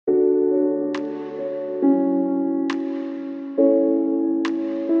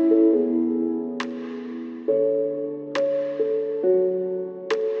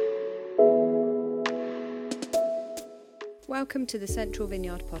Welcome to the Central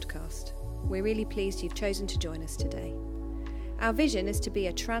Vineyard podcast. We're really pleased you've chosen to join us today. Our vision is to be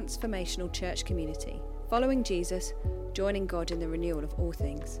a transformational church community, following Jesus, joining God in the renewal of all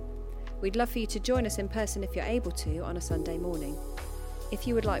things. We'd love for you to join us in person if you're able to on a Sunday morning. If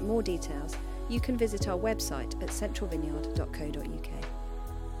you would like more details, you can visit our website at centralvineyard.co.uk.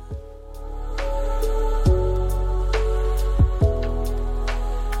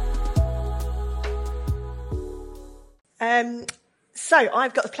 So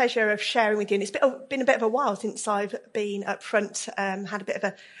I've got the pleasure of sharing with you, and it's been a bit of a while since I've been up front, had a bit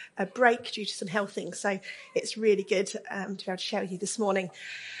of a break due to some health things, so it's really good to be able to share with you this morning.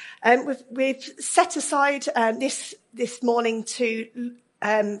 We've set aside this morning for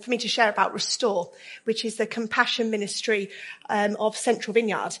me to share about Restore, which is the compassion ministry of Central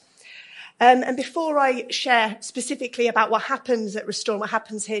Vineyard. And before I share specifically about what happens at Restore and what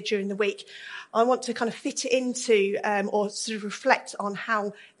happens here during the week, I want to kind of fit it into or sort of reflect on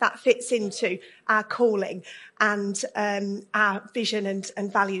how that fits into our calling and our vision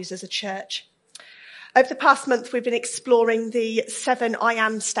and values as a church. Over the past month, we've been exploring the 7 I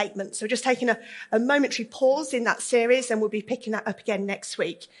am statements. So we're just taking a momentary pause in that series, and we'll be picking that up again next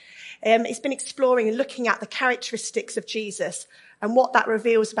week. It's been exploring and looking at the characteristics of Jesus and what that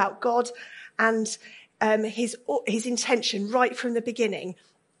reveals about God and his intention right from the beginning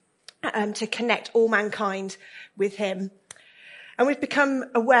to connect all mankind with him. And we've become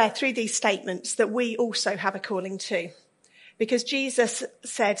aware through these statements that we also have a calling too, because Jesus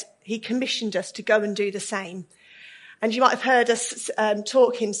said he commissioned us to go and do the same. And you might have heard us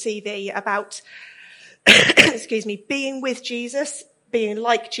talk in CV about, being with Jesus, being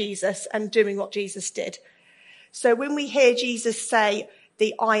like Jesus, and doing what Jesus did. So when we hear Jesus say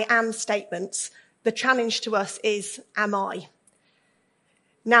the I am statements, the challenge to us is, am I?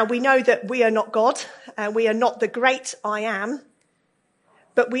 Now, we know that we are not God, and we are not the great I am,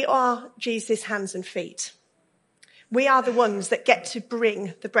 but we are Jesus' hands and feet. We are the ones that get to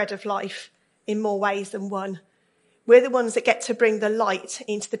bring the bread of life in more ways than one. We're the ones that get to bring the light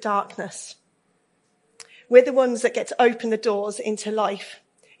into the darkness. We're the ones that get to open the doors into life,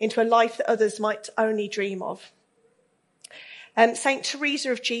 into a life that others might only dream of. Saint Teresa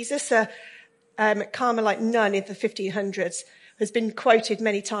of Jesus, a Carmelite nun in the 1500s, has been quoted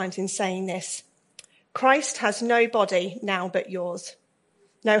many times in saying this: Christ has no body now but yours,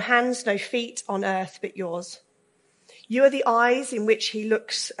 no hands, no feet on earth but yours. You are the eyes in which he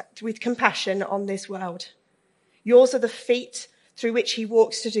looks with compassion on this world. Yours are the feet through which he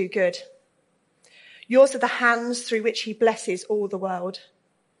walks to do good. Yours are the hands through which he blesses all the world.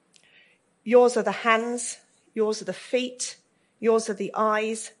 Yours are the hands, yours are the feet, yours are the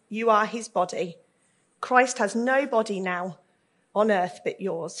eyes, you are his body. Christ has no body now on earth but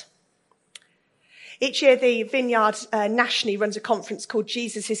yours. Each year the Vineyard nationally runs a conference called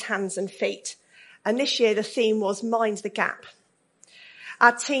Jesus' Hands and Feet. And this year the theme was Mind the Gap.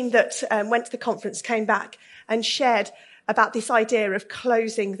 Our team that went to the conference came back and shared about this idea of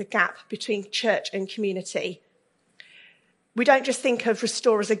closing the gap between church and community. We don't just think of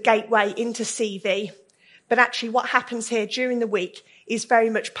Restore as a gateway into CV, but actually what happens here during the week is very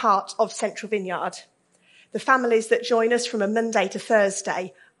much part of Central Vineyard. The families that join us from a Monday to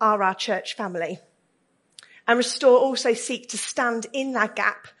Thursday are our church family. And Restore also seek to stand in that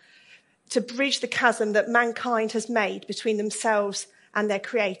gap to bridge the chasm that mankind has made between themselves and their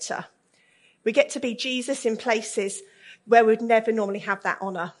creator. We get to be Jesus in places where we'd never normally have that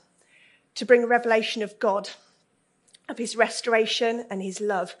honour, to bring a revelation of God, of his restoration and his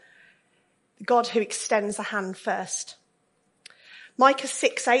love, the God who extends a hand first. Micah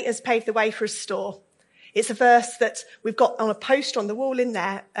 6:8 has paved the way for Restore. It's a verse that we've got on a poster on the wall in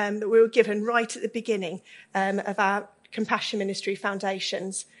there that we were given right at the beginning of our Compassion Ministry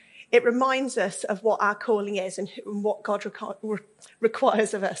foundations. It reminds us of what our calling is and what God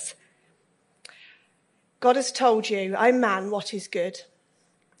requires of us. God has told you, O man, what is good,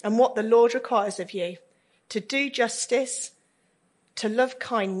 and what the Lord requires of you, to do justice, to love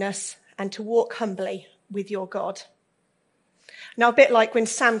kindness, and to walk humbly with your God. Now, a bit like when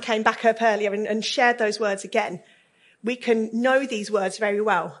Sam came back up earlier and shared those words again, we can know these words very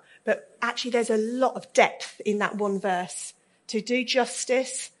well, but actually there's a lot of depth in that one verse. To do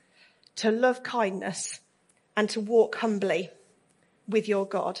justice, to love kindness, and to walk humbly with your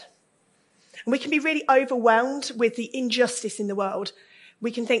God. And we can be really overwhelmed with the injustice in the world.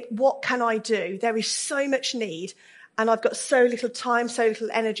 We can think, what can I do? There is so much need, and I've got so little time, so little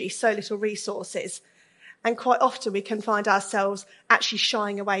energy, so little resources. And quite often we can find ourselves actually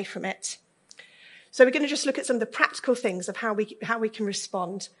shying away from it. So we're going to just look at some of the practical things of how we can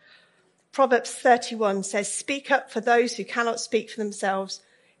respond. Proverbs 31 says, "Speak up for those who cannot speak for themselves.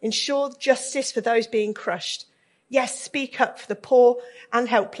 Ensure justice for those being crushed. Yes, speak up for the poor and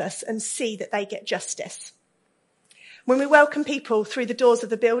helpless and see that they get justice." When we welcome people through the doors of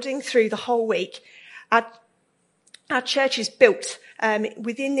the building through the whole week, our church is built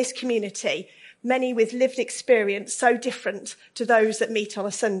within this community, many with lived experience so different to those that meet on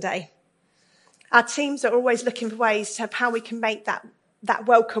a Sunday. Our teams are always looking for ways to have how we can make that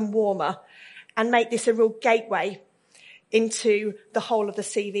welcome warmer and make this a real gateway into the whole of the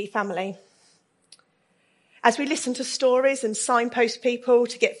CV family. As we listen to stories and signpost people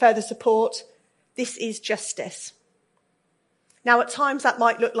to get further support, this is justice. Now, at times that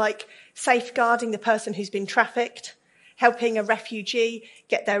might look like safeguarding the person who's been trafficked, helping a refugee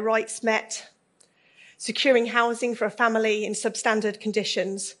get their rights met, securing housing for a family in substandard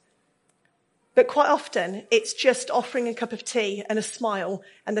conditions. But quite often, it's just offering a cup of tea and a smile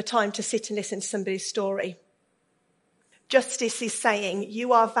and the time to sit and listen to somebody's story. Justice is saying,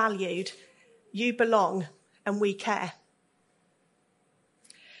 you are valued, you belong, and we care.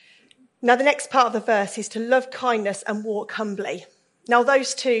 Now, the next part of the verse is to love kindness and walk humbly. Now,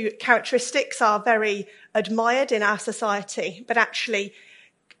 those two characteristics are very admired in our society, but actually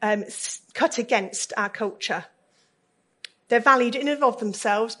cut against our culture. They're valued in and of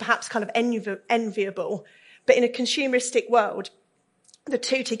themselves, perhaps kind of enviable, but in a consumeristic world, the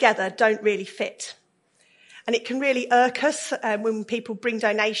two together don't really fit. And it can really irk us when people bring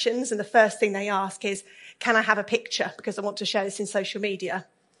donations and the first thing they ask is, "Can I have a picture? Because I want to share this in social media."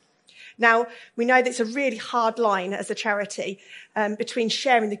 Now, we know that it's a really hard line as a charity between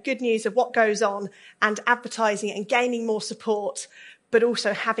sharing the good news of what goes on and advertising it and gaining more support, but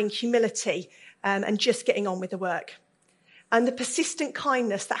also having humility and just getting on with the work. And the persistent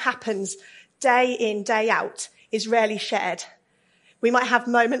kindness that happens day in, day out is rarely shared. We might have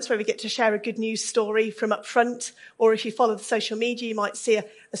moments where we get to share a good news story from up front, or if you follow the social media, you might see a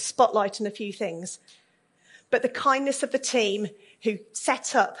spotlight on a few things. But the kindness of the team who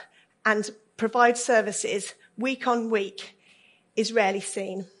set up and provide services week on week is rarely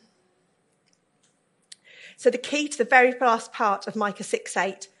seen. So the key to the very last part of Micah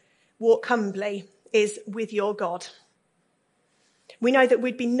 6:8, walk humbly, is with your God. We know that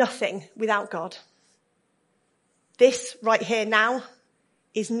we'd be nothing without God. This right here now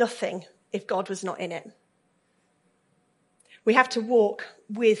is nothing if God was not in it. We have to walk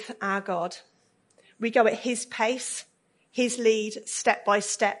with our God. We go at his pace, his lead, step by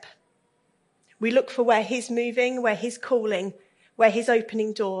step. We look for where he's moving, where he's calling, where he's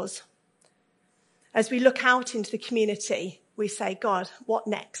opening doors. As we look out into the community, we say, God, what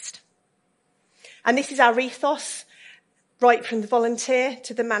next? And this is our ethos, right from the volunteer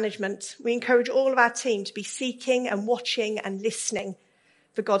to the management. We encourage all of our team to be seeking and watching and listening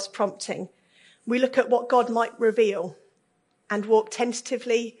for God's prompting. We look at what God might reveal and walk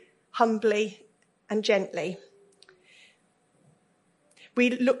tentatively, humbly, and gently.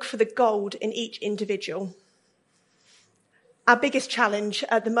 We look for the gold in each individual. Our biggest challenge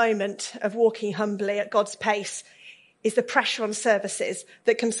at the moment of walking humbly at God's pace is the pressure on services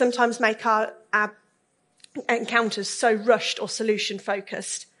that can sometimes make our encounters so rushed or solution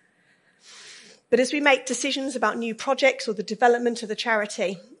focused. But as we make decisions about new projects or the development of the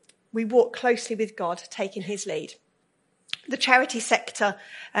charity, we walk closely with God, taking his lead. The charity sector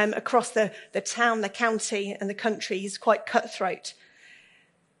across the town, the county and the country is quite cutthroat.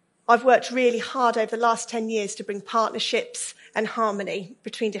 I've worked really hard over the last 10 years to bring partnerships and harmony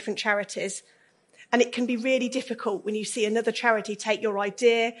between different charities. And it can be really difficult when you see another charity take your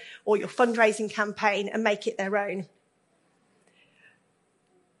idea or your fundraising campaign and make it their own.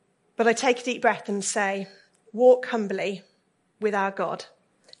 But I take a deep breath and say, walk humbly with our God,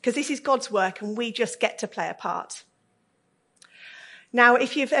 because this is God's work and we just get to play a part. Now,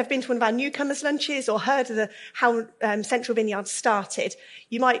 if you've ever been to one of our newcomers' lunches or heard of how Central Vineyard started,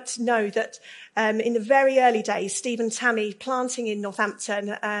 you might know that in the very early days, Steve and Tammy, planting in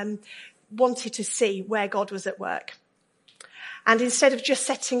Northampton, wanted to see where God was at work. And instead of just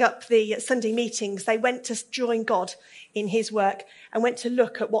setting up the Sunday meetings, they went to join God in his work and went to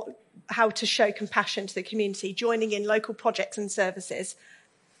look at how to show compassion to the community, joining in local projects and services.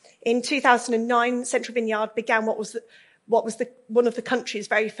 In 2009, Central Vineyard began what was one of the country's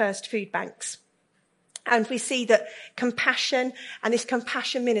very first food banks. And we see that compassion and this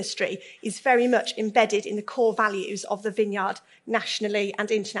compassion ministry is very much embedded in the core values of the Vineyard nationally and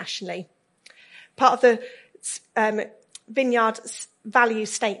internationally. Part of the Vineyard value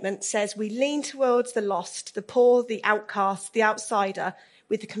statement says, we lean towards the lost, the poor, the outcast, the outsider,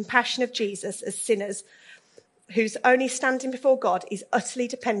 with the compassion of Jesus as sinners who's only standing before God is utterly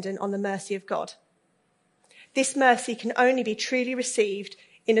dependent on the mercy of God. This mercy can only be truly received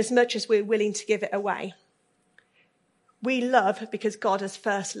in as much as we're willing to give it away. We love because God has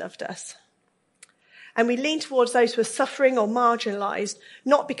first loved us. And we lean towards those who are suffering or marginalised,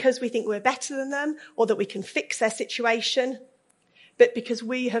 not because we think we're better than them or that we can fix their situation, but because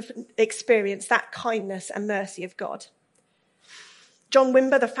we have experienced that kindness and mercy of God. John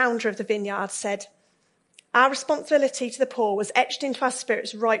Wimber, the founder of the Vineyard, said, "Our responsibility to the poor was etched into our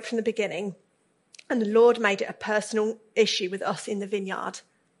spirits right from the beginning, and the Lord made it a personal issue with us in the Vineyard.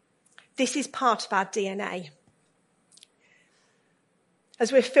 This is part of our DNA."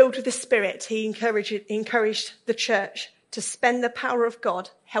 As we're filled with the Spirit, he encouraged the church to spend the power of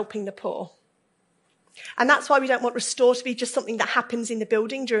God helping the poor. And that's why we don't want Restore to be just something that happens in the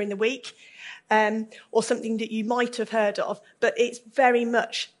building during the week, or something that you might have heard of, but it's very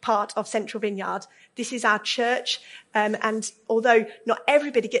much part of Central Vineyard. This is our church, and although not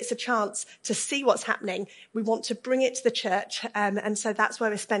everybody gets a chance to see what's happening, we want to bring it to the church, and so that's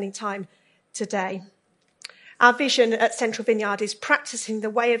where we're spending time today. Our vision at Central Vineyard is practicing the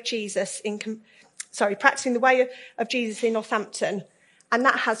way of Jesus in Northampton, and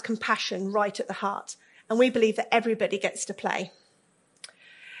that has compassion right at the heart. And we believe that everybody gets to play.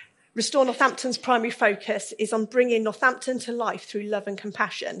 Restore Northampton's primary focus is on bringing Northampton to life through love and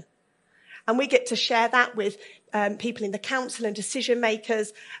compassion. And we get to share that with people in the council and decision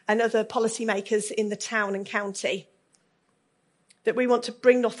makers and other policy makers in the town and county. That we want to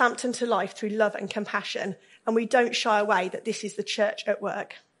bring Northampton to life through love and compassion. And we don't shy away that this is the church at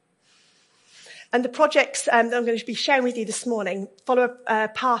work. And the projects that I'm going to be sharing with you this morning follow a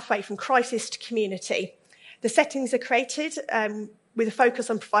pathway from crisis to community. The settings are created with a focus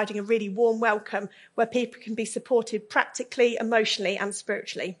on providing a really warm welcome where people can be supported practically, emotionally and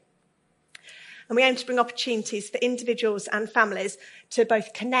spiritually. And we aim to bring opportunities for individuals and families to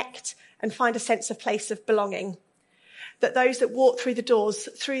both connect and find a sense of place of belonging. That those that walk through the doors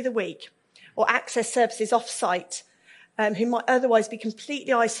through the week or access services off-site, who might otherwise be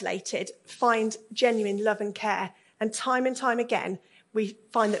completely isolated, find genuine love and care. And time again, we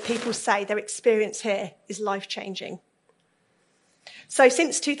find that people say their experience here is life-changing. So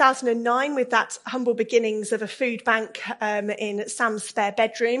since 2009, with that humble beginnings of a food bank in Sam's spare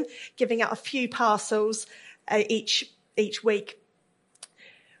bedroom, giving out a few parcels each week,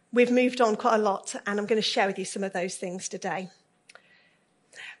 we've moved on quite a lot, and I'm going to share with you some of those things today.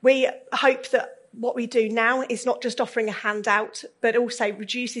 We hope that what we do now is not just offering a handout, but also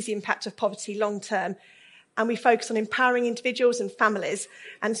reduces the impact of poverty long term. And we focus on empowering individuals and families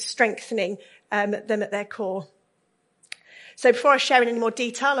and strengthening them at their core. So before I share in any more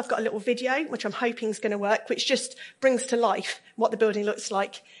detail, I've got a little video, which I'm hoping is going to work, which just brings to life what the building looks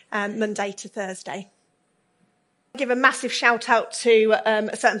like Monday to Thursday. I'll give a massive shout out to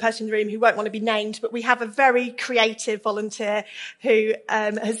a certain person in the room who won't want to be named, but we have a very creative volunteer who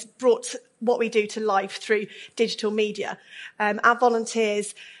has brought what we do to life through digital media. Our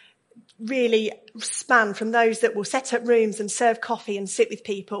volunteers really span from those that will set up rooms and serve coffee and sit with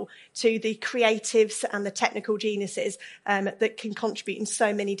people to the creatives and the technical geniuses that can contribute in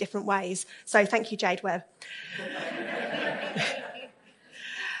so many different ways. So thank you, Jade Webb.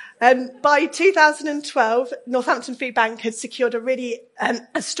 By 2012, Northampton Food Bank had secured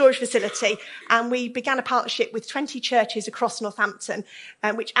a storage facility, and we began a partnership with 20 churches across Northampton,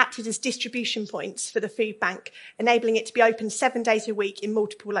 which acted as distribution points for the food bank, enabling it to be open 7 days a week in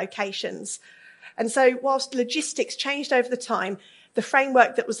multiple locations. And so whilst logistics changed over the time, the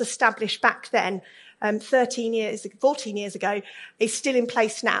framework that was established back then 14 years ago is still in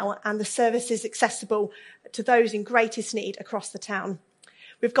place now, and the service is accessible to those in greatest need across the town.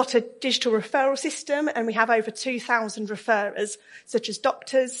 We've got a digital referral system, and we have over 2,000 referrers, such as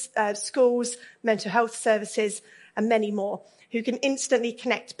doctors, schools, mental health services, and many more, who can instantly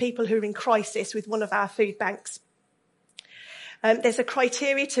connect people who are in crisis with one of our food banks. There's a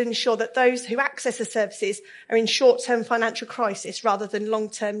criteria to ensure that those who access the services are in short-term financial crisis rather than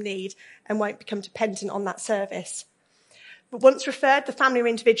long-term need and won't become dependent on that service. But once referred, the family or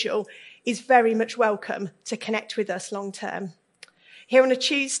individual is very much welcome to connect with us long-term. Here on a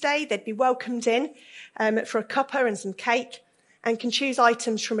Tuesday, they'd be welcomed in for a cuppa and some cake, and can choose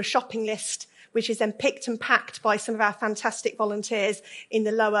items from a shopping list, which is then picked and packed by some of our fantastic volunteers in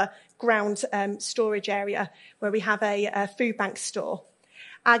the lower ground storage area, where we have a food bank store.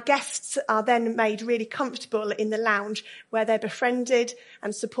 Our guests are then made really comfortable in the lounge, where they're befriended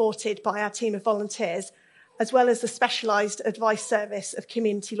and supported by our team of volunteers, as well as the specialised advice service of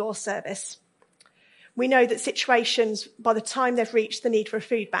Community Law Service. We know that situations, by the time they've reached the need for a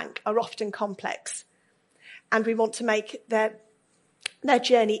food bank, are often complex. and we want to make their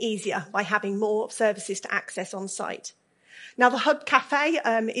journey easier by having more services to access on site. Now, the Hub Cafe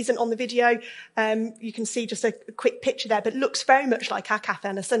isn't on the video. You can see just a quick picture there, but it looks very much like our cafe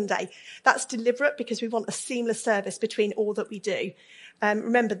on a Sunday. That's deliberate because we want a seamless service between all that we do.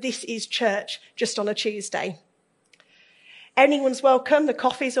 Remember, this is church just on a Tuesday. Anyone's welcome. The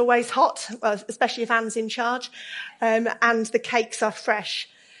coffee's always hot, especially if Anne's in charge, and the cakes are fresh.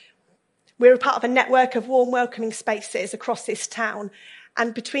 We're a part of a network of warm, welcoming spaces across this town.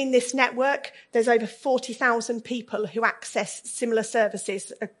 And between this network, there's over 40,000 people who access similar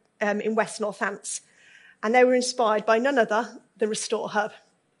services in West Northampton. And they were inspired by none other than Restore Hub.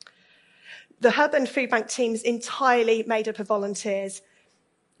 The Hub and Food Bank team's entirely made up of volunteers,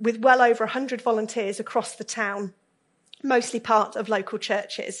 with well over 100 volunteers across the town, mostly part of local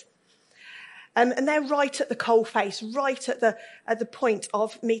churches. And they're right at the coalface, right at the point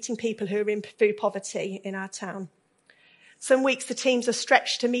of meeting people who are in food poverty in our town. Some weeks the teams are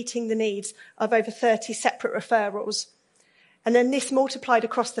stretched to meeting the needs of over 30 separate referrals. And then this multiplied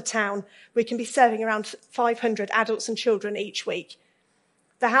across the town, we can be serving around 500 adults and children each week.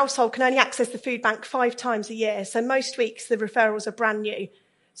 The household can only access the food bank 5 times a year, so most weeks the referrals are brand new.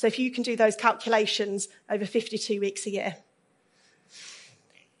 So if you can do those calculations, over 52 weeks a year.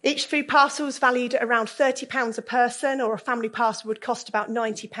 Each food parcel is valued at around £30 a person, or a family parcel would cost about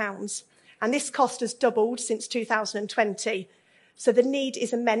 £90. And this cost has doubled since 2020. So the need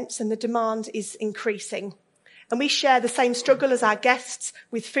is immense and the demand is increasing. And we share the same struggle as our guests,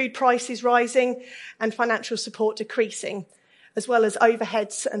 with food prices rising and financial support decreasing, as well as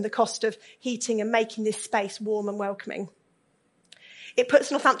overheads and the cost of heating and making this space warm and welcoming. It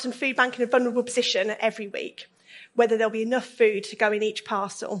puts Northampton Food Bank in a vulnerable position every week, whether there'll be enough food to go in each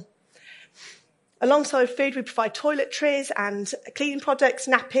parcel. Alongside food, we provide toiletries and cleaning products,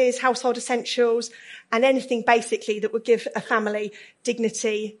 nappies, household essentials, and anything basically that would give a family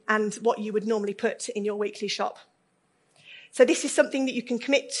dignity and what you would normally put in your weekly shop. So this is something that you can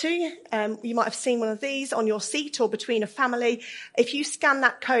commit to. You might have seen one of these on your seat or between a family. If you scan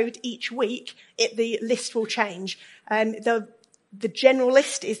that code each week, the list will change. The general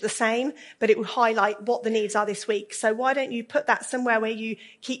list is the same, but it will highlight what the needs are this week. So why don't you put that somewhere where you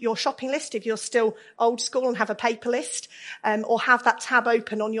keep your shopping list if you're still old school and have a paper list, or have that tab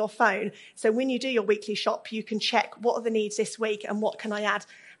open on your phone. So when you do your weekly shop, you can check what are the needs this week and what can I add.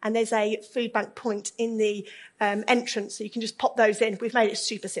 And there's a food bank point in the entrance, so you can just pop those in. We've made it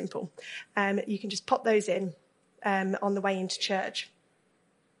super simple. You can just pop those in on the way into church.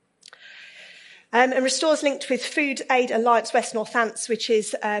 And Restore's linked with Food Aid Alliance West Northants, which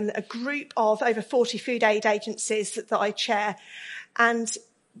is a group of over 40 food aid agencies that I chair. And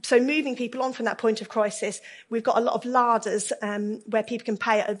so moving people on from that point of crisis, we've got a lot of larders where people can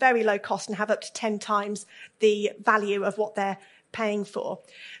pay at a very low cost and have up to 10 times the value of what they're paying for.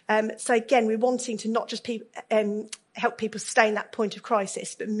 So again, we're wanting to not just help people stay in that point of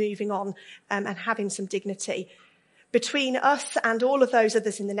crisis, but moving on and having some dignity. Between us and all of those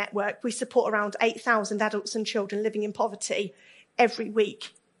others in the network, we support around 8,000 adults and children living in poverty every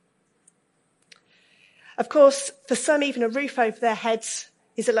week. Of course, for some, even a roof over their heads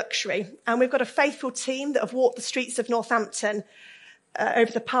is a luxury. And we've got a faithful team that have walked the streets of Northampton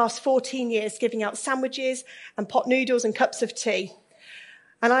over the past 14 years, giving out sandwiches and pot noodles and cups of tea.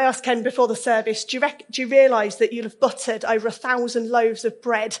 And I asked Ken before the service, do you realise that you'll have buttered over 1,000 loaves of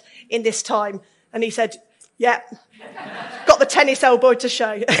bread in this time? And he said, yeah, got the tennis elbow to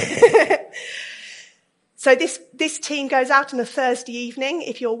show. So this team goes out on a Thursday evening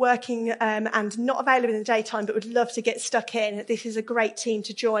if you're working and not available in the daytime but would love to get stuck in. This is a great team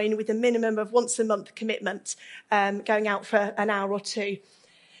to join with a minimum of once a month commitment, going out for an hour or two.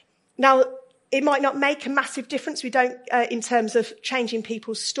 Now, it might not make a massive difference. We don't in terms of changing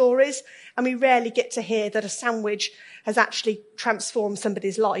people's stories, and we rarely get to hear that a sandwich has actually transformed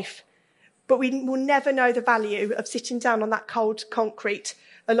somebody's life. But we will never know the value of sitting down on that cold concrete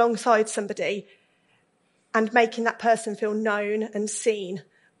alongside somebody and making that person feel known and seen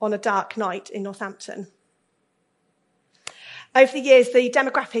on a dark night in Northampton. Over the years, the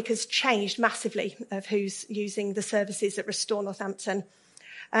demographic has changed massively of who's using the services at Restore Northampton.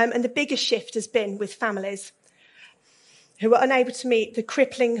 And the biggest shift has been with families who are unable to meet the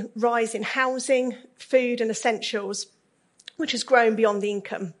crippling rise in housing, food and essentials, which has grown beyond the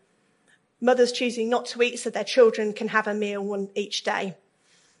income. Mothers choosing not to eat so their children can have a meal each day.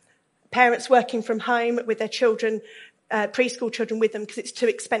 Parents working from home with their children, preschool children with them because it's too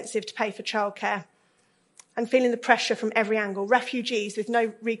expensive to pay for childcare. And feeling the pressure from every angle. Refugees with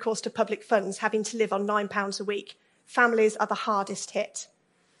no recourse to public funds having to live on £9 a week. Families are the hardest hit.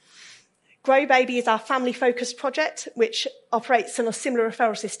 Grow Baby is our family-focused project, which operates on a similar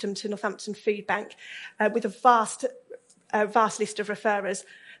referral system to Northampton Food Bank, with a vast list of referrers.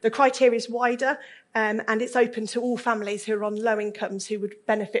 The criteria is wider, and it's open to all families who are on low incomes who would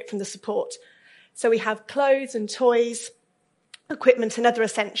benefit from the support. So we have clothes and toys, equipment and other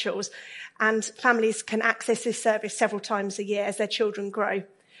essentials, and families can access this service several times a year as their children grow.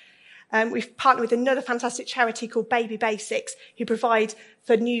 We've partnered with another fantastic charity called Baby Basics, who provide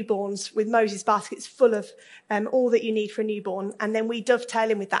for newborns with Moses baskets full of all that you need for a newborn. And then we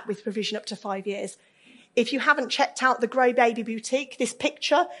dovetail in with that with provision up to 5 years. If you haven't checked out the Grow Baby Boutique, this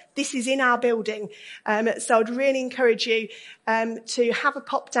picture, this is in our building. So I'd really encourage you to have a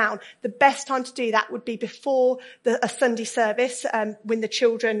pop down. The best time to do that would be before a Sunday service, when the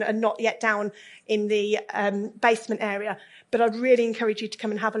children are not yet down in the basement area. But I'd really encourage you to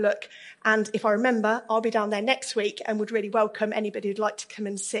come and have a look. And if I remember, I'll be down there next week and would really welcome anybody who'd like to come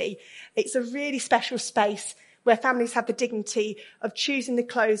and see. It's a really special space where families have the dignity of choosing the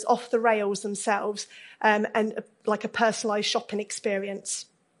clothes off the rails themselves, and like a personalised shopping experience.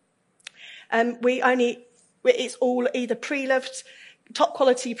 It's all either pre-loved, top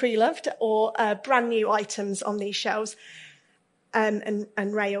quality pre-loved, or brand new items on these shelves and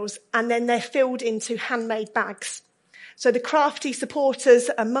rails. And then they're filled into handmade bags. So the crafty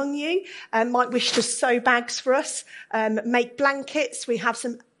supporters among you might wish to sew bags for us, make blankets. We have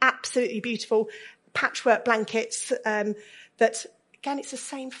some absolutely beautiful patchwork blankets that, again, it's the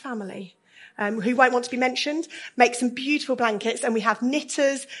same family who won't want to be mentioned, make some beautiful blankets. And we have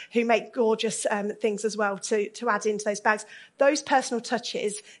knitters who make gorgeous things as well to add into those bags. Those personal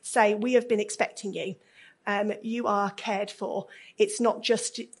touches say, we have been expecting you. You are cared for. It's not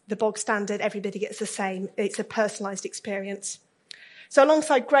just the bog standard, everybody gets the same. It's a personalised experience. So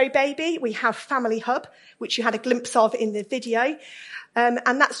alongside Grow Baby, we have Family Hub, which you had a glimpse of in the video. And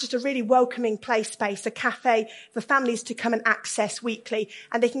that's just a really welcoming play space, a cafe for families to come and access weekly.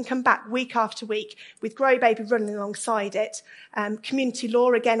 And they can come back week after week with Grow Baby running alongside it. Community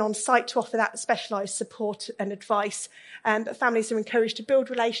law, again, on site to offer that specialised support and advice. But families are encouraged to build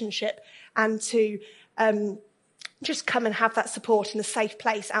relationship and to just come and have that support in a safe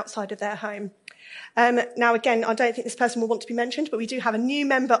place outside of their home. Now, again, I don't think this person will want to be mentioned, but we do have a new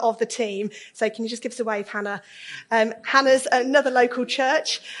member of the team. So can you just give us a wave, Hannah? Hannah's another local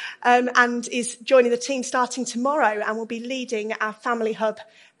church and is joining the team starting tomorrow and will be leading our Family Hub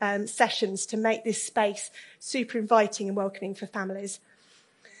sessions to make this space super inviting and welcoming for families.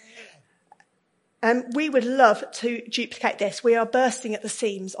 We would love to duplicate this. We are bursting at the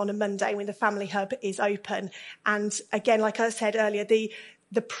seams on a Monday when the Family Hub is open. And again, like I said earlier,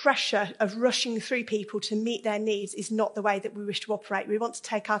 the pressure of rushing through people to meet their needs is not the way that we wish to operate. We want to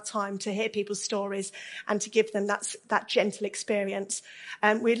take our time to hear people's stories and to give them that gentle experience.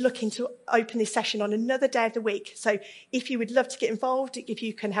 We're looking to open this session on another day of the week. So if you would love to get involved, if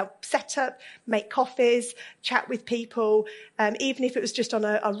you can help set up, make coffees, chat with people, even if it was just on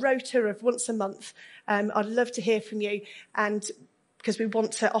a rota of once a month, I'd love to hear from you, and because we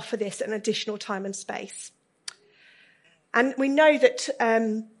want to offer this an additional time and space. And we know that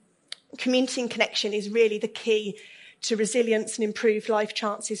community and connection is really the key to resilience and improved life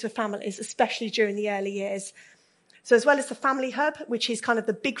chances for families, especially during the early years. So as well as the Family Hub, which is kind of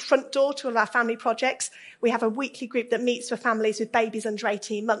the big front door to all our family projects, we have a weekly group that meets for families with babies under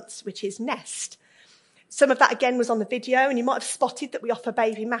 18 months, which is Nest. Some of that, again, was on the video, and you might have spotted that we offer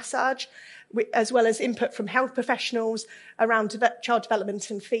baby massage, as well as input from health professionals around child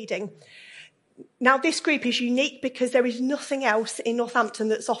development and feeding. Now, this group is unique because there is nothing else in Northampton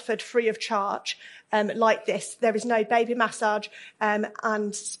that's offered free of charge like this. There is no baby massage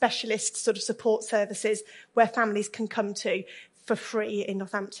and specialist sort of support services where families can come to for free in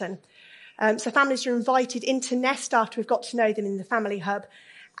Northampton. So families are invited into Nest after we've got to know them in the Family Hub,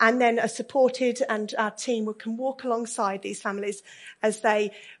 and then are supported, and our team can walk alongside these families as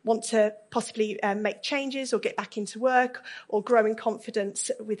they want to possibly make changes or get back into work or grow in confidence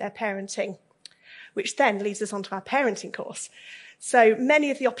with their parenting, which then leads us onto our parenting course. So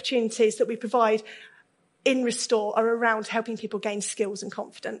many of the opportunities that we provide in Restore are around helping people gain skills and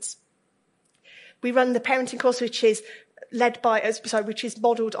confidence. We run the parenting course, which is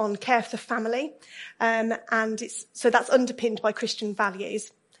modelled on care for the family, and that's underpinned by Christian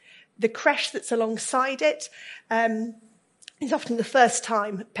values. The creche that's alongside it is often the first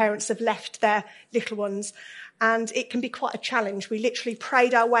time parents have left their little ones, and it can be quite a challenge. We literally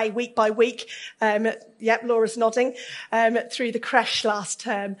prayed our way week by week, Laura's nodding, through the creche last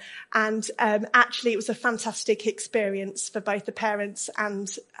term. And actually it was a fantastic experience for both the parents and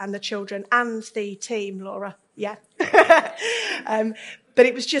the children and the team, Laura. Yeah. But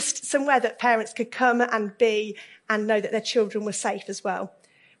it was just somewhere that parents could come and be and know that their children were safe as well.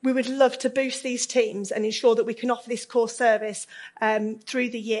 We would love to boost these teams and ensure that we can offer this core service through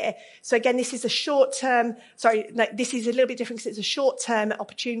the year. So again, this is a this is a little bit different because it's a short-term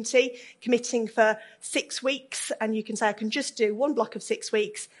opportunity, committing for 6 weeks. And you can say, I can just do one block of 6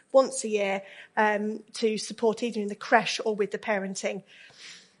 weeks once a year to support either in the creche or with the parenting.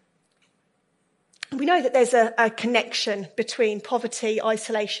 We know that there's a connection between poverty,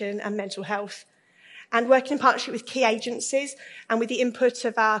 isolation and mental health. And working in partnership with key agencies and with the input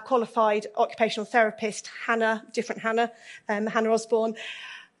of our qualified occupational therapist, Hannah Osborne,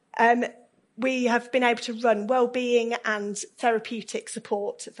 we have been able to run wellbeing and therapeutic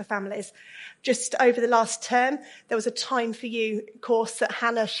support for families. Just over the last term, there was a Time for You course that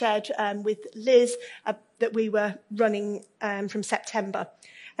Hannah shared with Liz that we were running from September.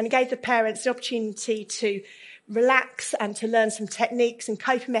 And it gave the parents the opportunity to relax and to learn some techniques and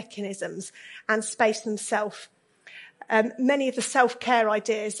coping mechanisms and space themselves. Many of the self-care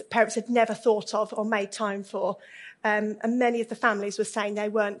ideas parents had never thought of or made time for. And many of the families were saying they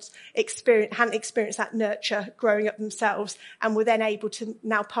hadn't experienced that nurture growing up themselves and were then able to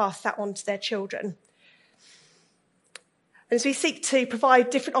now pass that on to their children. And as we seek to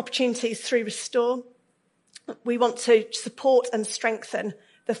provide different opportunities through Restore, we want to support and strengthen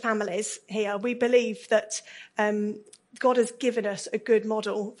the families here. We believe that God has given us a good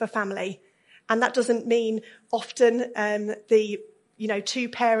model for family. And that doesn't mean often two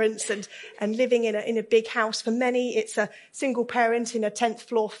parents and living in a big house. For many, it's a single parent in a 10th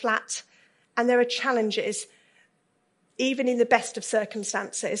floor flat. And there are challenges, even in the best of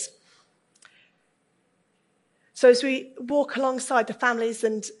circumstances. So as we walk alongside the families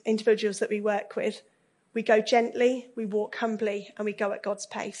and individuals that we work with, we go gently, we walk humbly, and we go at God's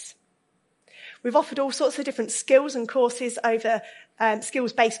pace. We've offered all sorts of different skills and courses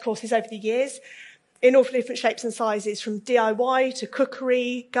skills-based courses over the years, in all different shapes and sizes, from DIY to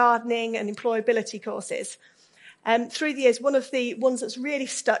cookery, gardening, and employability courses. Through the years, one of the ones that's really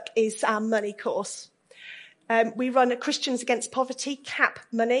stuck is our money course. We run a Christians Against Poverty, CAP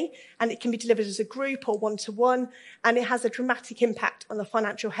money, and it can be delivered as a group or one-to-one, and it has a dramatic impact on the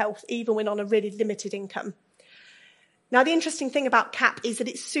financial health, even when on a really limited income. Now, the interesting thing about CAP is that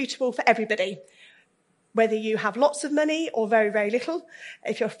it's suitable for everybody, whether you have lots of money or very, very little.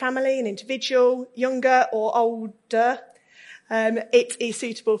 If you're a family, an individual, younger or older, it is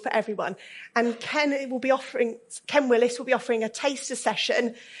suitable for everyone. And Ken Willis will be offering a taster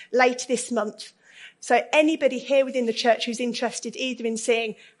session later this month. So anybody here within the church who's interested either in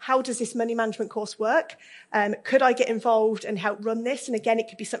seeing how does this money management course work, could I get involved and help run this? And again, it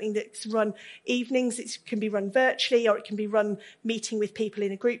could be something that's run evenings, it can be run virtually, or it can be run meeting with people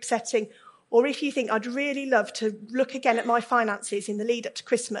in a group setting. Or if you think I'd really love to look again at my finances in the lead up to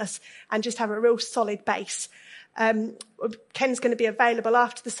Christmas and just have a real solid base, Ken's going to be available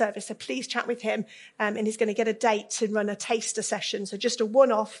after the service, so please chat with him, and he's going to get a date to run a taster session, so just a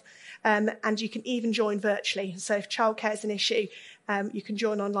one-off, and you can even join virtually. So if childcare is an issue, you can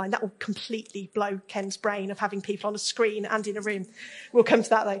join online. That will completely blow Ken's brain of having people on a screen and in a room. We'll come to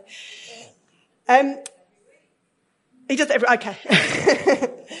that though. He does it okay.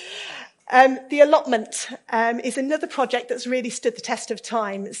 The allotment is another project that's really stood the test of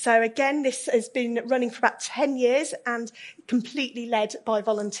time. So again, this has been running for about 10 years and completely led by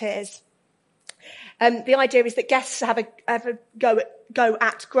volunteers. The idea is that guests have a go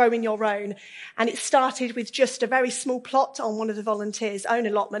at growing your own. And it started with just a very small plot on one of the volunteers' own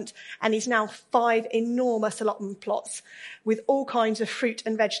allotment, and is now 5 enormous allotment plots with all kinds of fruit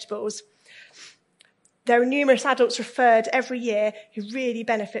and vegetables. There are numerous adults referred every year who really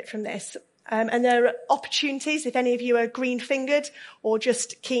benefit from this. And there are opportunities, if any of you are green-fingered or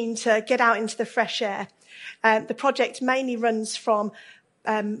just keen to get out into the fresh air. The project mainly runs from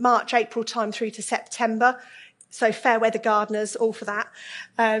March, April time through to September. So fair weather gardeners, all for that,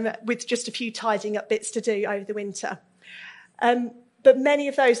 with just a few tidying up bits to do over the winter. But many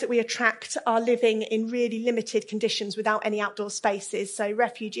of those that we attract are living in really limited conditions without any outdoor spaces. So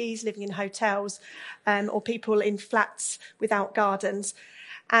refugees living in hotels, or people in flats without gardens.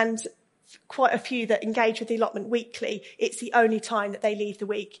 And quite a few that engage with the allotment weekly, it's the only time that they leave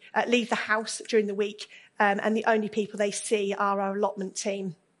the house during the week, and the only people they see are our allotment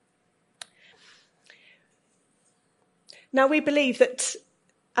team. Now, we believe that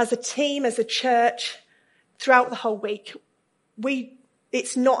as a team, as a church, throughout the whole week,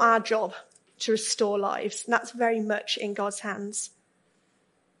 it's not our job to restore lives, and that's very much in God's hands.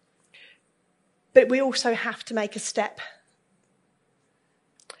 But we also have to make a step.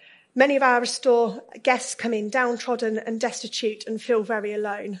 Many of our Restore guests come in downtrodden and destitute and feel very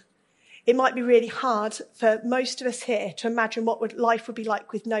alone. It might be really hard for most of us here to imagine what life would be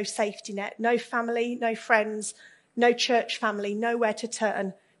like with no safety net, no family, no friends, no church family, nowhere to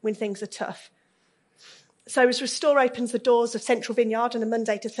turn when things are tough. So as Restore opens the doors of Central Vineyard on a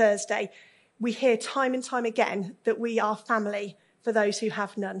Monday to Thursday, we hear time and time again that we are family for those who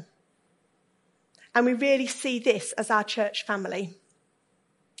have none. And we really see this as our church family.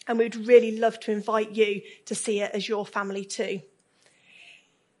 And we'd really love to invite you to see it as your family too.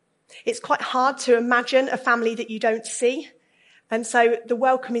 It's quite hard to imagine a family that you don't see. And so the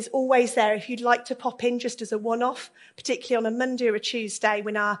welcome is always there if you'd like to pop in just as a one-off, particularly on a Monday or a Tuesday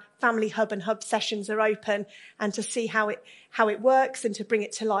when our family hub and hub sessions are open, and to see how it works and to bring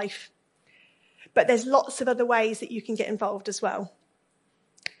it to life. But there's lots of other ways that you can get involved as well.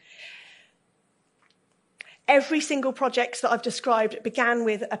 Every single project that I've described began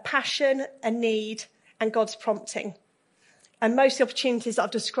with a passion, a need, and God's prompting. And most of the opportunities that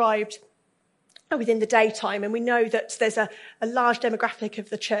I've described are within the daytime, and we know that there's a large demographic of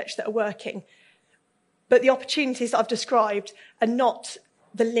the church that are working. But the opportunities that I've described are not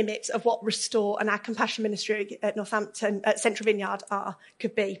the limit of what Restore and our compassion ministry at Northampton, at Central Vineyard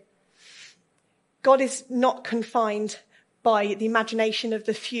could be. God is not confined by the imagination of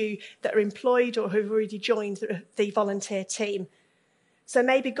the few that are employed or who've already joined the volunteer team. So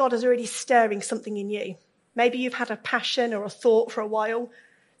maybe God is already stirring something in you. Maybe you've had a passion or a thought for a while,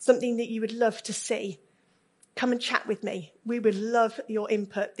 something that you would love to see. Come and chat with me. We would love your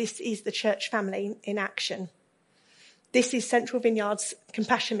input. This is the church family in action. This is Central Vineyard's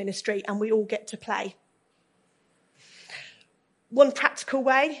compassion ministry, and we all get to play. One practical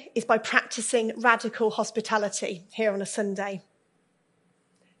way is by practicing radical hospitality here on a Sunday.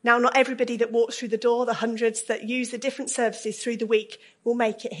 Now, not everybody that walks through the door, the hundreds that use the different services through the week, will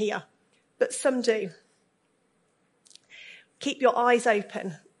make it here, but some do. Keep your eyes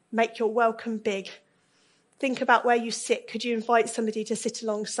open. Make your welcome big. Think about where you sit. Could you invite somebody to sit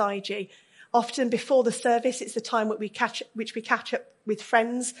alongside you? Often before the service, it's the time which we catch up with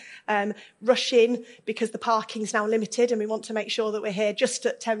friends, rush in because the parking's now limited and we want to make sure that we're here just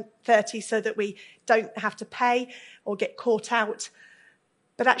at 10:30 so that we don't have to pay or get caught out.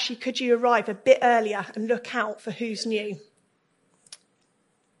 But actually, could you arrive a bit earlier and look out for who's new?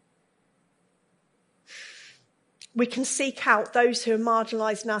 We can seek out those who are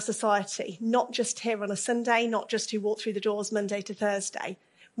marginalised in our society, not just here on a Sunday, not just who walk through the doors Monday to Thursday.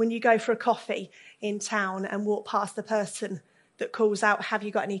 When you go for a coffee in town and walk past the person that calls out, "Have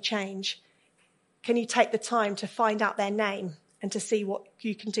you got any change?" Can you take the time to find out their name and to see what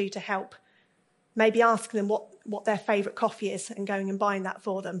you can do to help? Maybe ask them what their favourite coffee is and going and buying that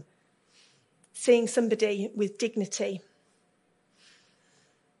for them. Seeing somebody with dignity.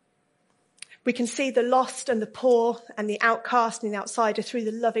 We can see the lost and the poor and the outcast and the outsider through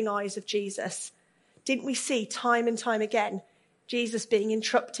the loving eyes of Jesus. Didn't we see time and time again Jesus being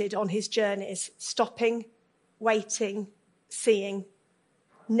interrupted on his journeys, stopping, waiting, seeing,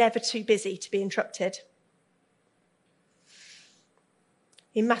 never too busy to be interrupted?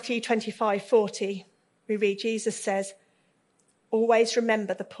 In Matthew 25:40, we read Jesus says, "Always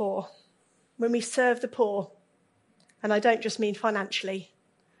remember the poor." When we serve the poor, and I don't just mean financially,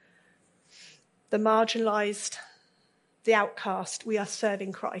 the marginalised, the outcast, we are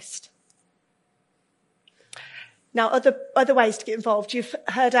serving Christ. Now, other ways to get involved. You've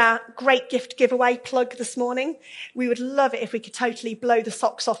heard our great gift giveaway plug this morning. We would love it if we could totally blow the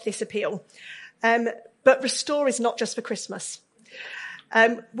socks off this appeal. But Restore is not just for Christmas.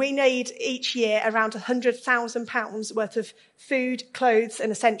 We need each year around £100,000 worth of food, clothes and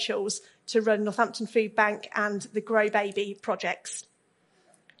essentials to run Northampton Food Bank and the Grow Baby projects.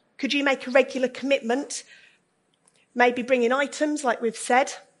 Could you make a regular commitment? Maybe bring in items like we've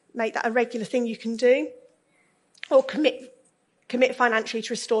said, make that a regular thing you can do. Or commit financially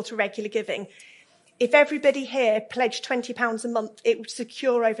to Restore through regular giving. If everybody here pledged £20 a month, it would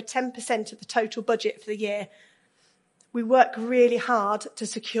secure over 10% of the total budget for the year. We work really hard to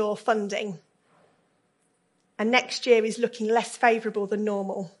secure funding. And next year is looking less favourable than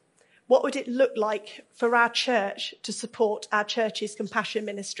normal. What would it look like for our church to support our church's compassion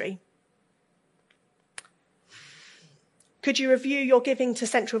ministry? Could you review your giving to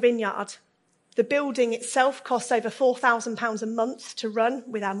Central Vineyard? The building itself costs over £4,000 a month to run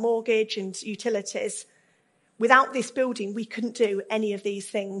with our mortgage and utilities. Without this building, we couldn't do any of these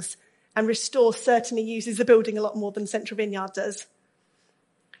things. And Restore certainly uses the building a lot more than Central Vineyard does.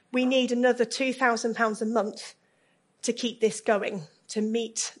 We need another £2,000 a month to keep this going, to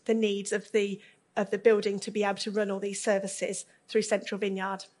meet the needs of the building to be able to run all these services through Central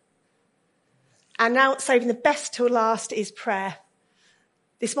Vineyard. And now, saving the best till last is prayer.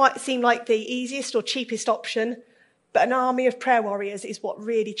 This might seem like the easiest or cheapest option, but an army of prayer warriors is what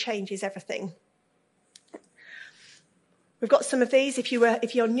really changes everything. We've got some of these. If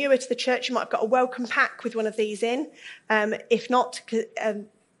you're newer to the church, you might have got a welcome pack with one of these in. If not,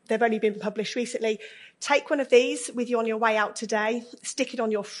 they've only been published recently. Take one of these with you on your way out today. Stick it on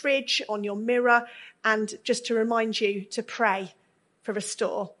your fridge, on your mirror, and just to remind you to pray for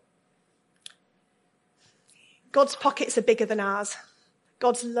Restore. God's pockets are bigger than ours.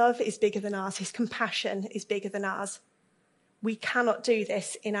 God's love is bigger than ours. His compassion is bigger than ours. We cannot do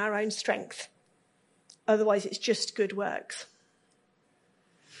this in our own strength. Otherwise, it's just good works.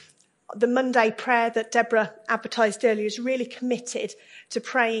 The Monday prayer that Deborah advertised earlier is really committed to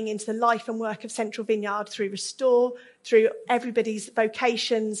praying into the life and work of Central Vineyard through Restore, through everybody's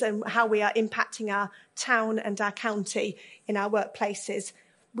vocations and how we are impacting our town and our county in our workplaces.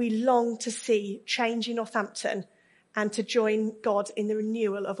 We long to see change in Northampton and to join God in the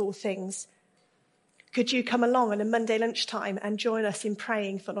renewal of all things. Could you come along on a Monday lunchtime and join us in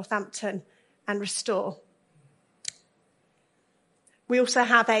praying for Northampton and Restore? We also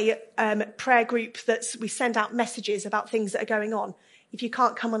have a prayer group that we send out messages about things that are going on. If you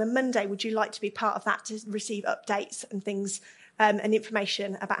can't come on a Monday, would you like to be part of that to receive updates and things and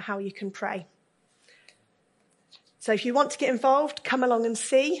information about how you can pray? So if you want to get involved, come along and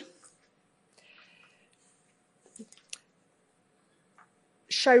see.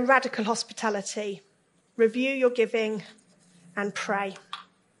 Show radical hospitality. Review your giving and pray.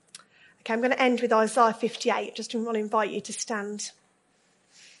 Okay, I'm going to end with Isaiah 58. Just want to invite you to stand.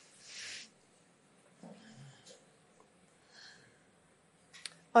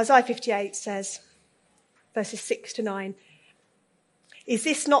 Isaiah 58 says, verses 6 to 9, "Is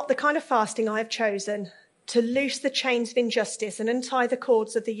this not the kind of fasting I have chosen? To loose the chains of injustice and untie the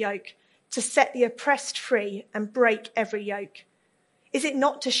cords of the yoke, to set the oppressed free and break every yoke? Is it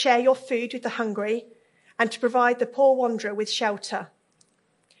not to share your food with the hungry and to provide the poor wanderer with shelter?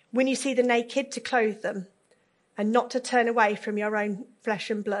 When you see the naked, to clothe them and not to turn away from your own flesh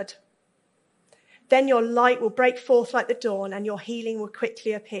and blood. Then your light will break forth like the dawn and your healing will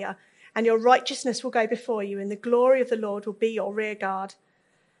quickly appear and your righteousness will go before you and the glory of the Lord will be your rear guard.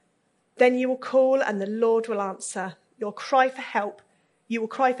 Then you will call and the Lord will answer. You'll cry for help. You will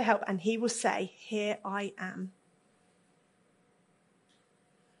cry for help and he will say, 'Here I am.'"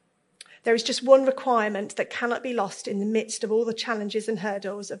 There is just one requirement that cannot be lost in the midst of all the challenges and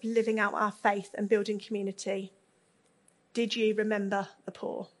hurdles of living out our faith and building community. Did you remember the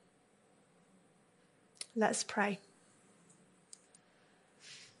poor? Let's pray.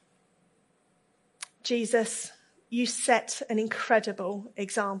 Jesus, you set an incredible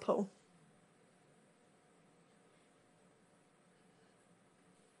example.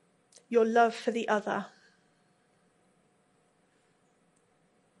 Your love for the other.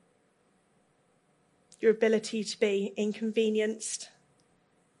 Your ability to be inconvenienced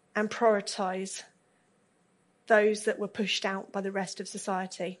and prioritise those that were pushed out by the rest of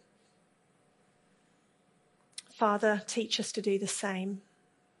society. Father, teach us to do the same.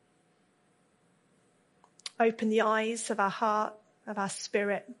 Open the eyes of our heart, of our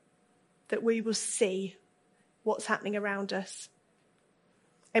spirit, that we will see what's happening around us.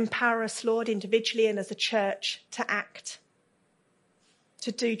 Empower us, Lord, individually and as a church, to act,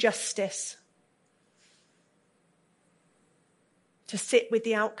 to do justice, to sit with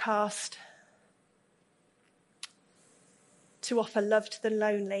the outcast, to offer love to the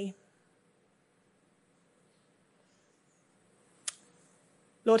lonely.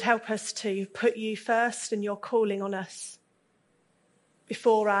 Lord, help us to put you first and your calling on us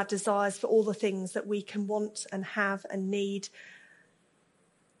before our desires for all the things that we can want and have and need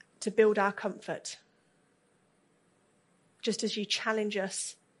to build our comfort. Just as you challenge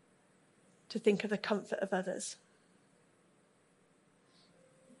us to think of the comfort of others.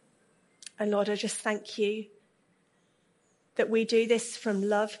 And Lord, I just thank you that we do this from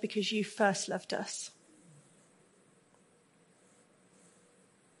love because you first loved us.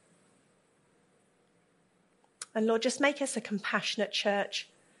 And Lord, just make us a compassionate church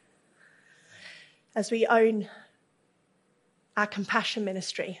as we own our compassion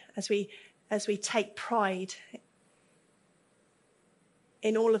ministry, as we take pride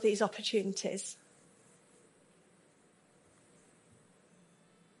in all of these opportunities.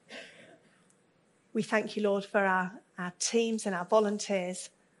 We thank you, Lord, for our teams and our volunteers,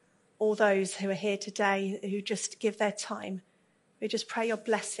 all those who are here today who just give their time. We just pray your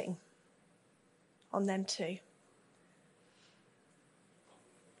blessing on them too.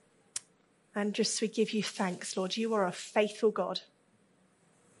 And just we give you thanks, Lord. You are a faithful God.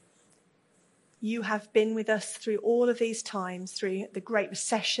 You have been with us through all of these times, through the Great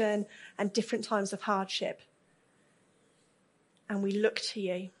Recession and different times of hardship. And we look to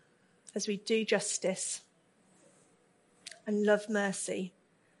you as we do justice and love mercy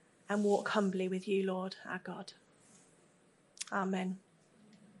and walk humbly with you, Lord, our God. Amen.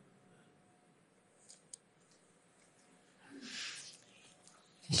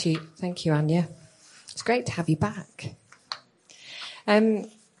 Thank you, Anya. It's great to have you back.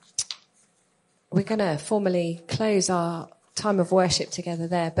 We're going to formally close our time of worship together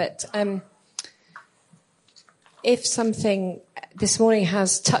there, but if something this morning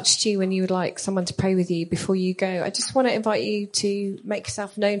has touched you and you would like someone to pray with you before you go, I just want to invite you to make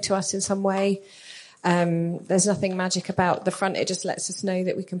yourself known to us in some way. There's nothing magic about the front. It just lets us know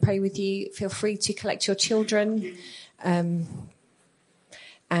that we can pray with you. Feel free to collect your children.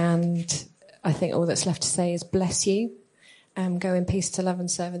 And I think all that's left to say is bless you. Go in peace to love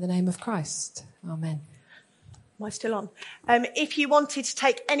and serve in the name of Christ. Amen. Am I still on? If you wanted to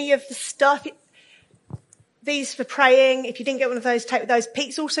take any of the stuff, these for praying, if you didn't get one of those, take those.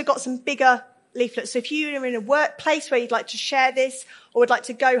 Pete's also got some bigger leaflets. So if you are in a workplace where you'd like to share this or would like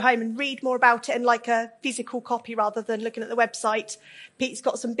to go home and read more about it and like a physical copy rather than looking at the website, Pete's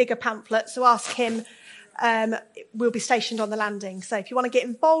got some bigger pamphlets. So ask him. We'll be stationed on the landing. So if you want to get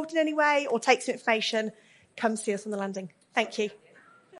involved in any way or take some information, come see us on the landing. Thank you.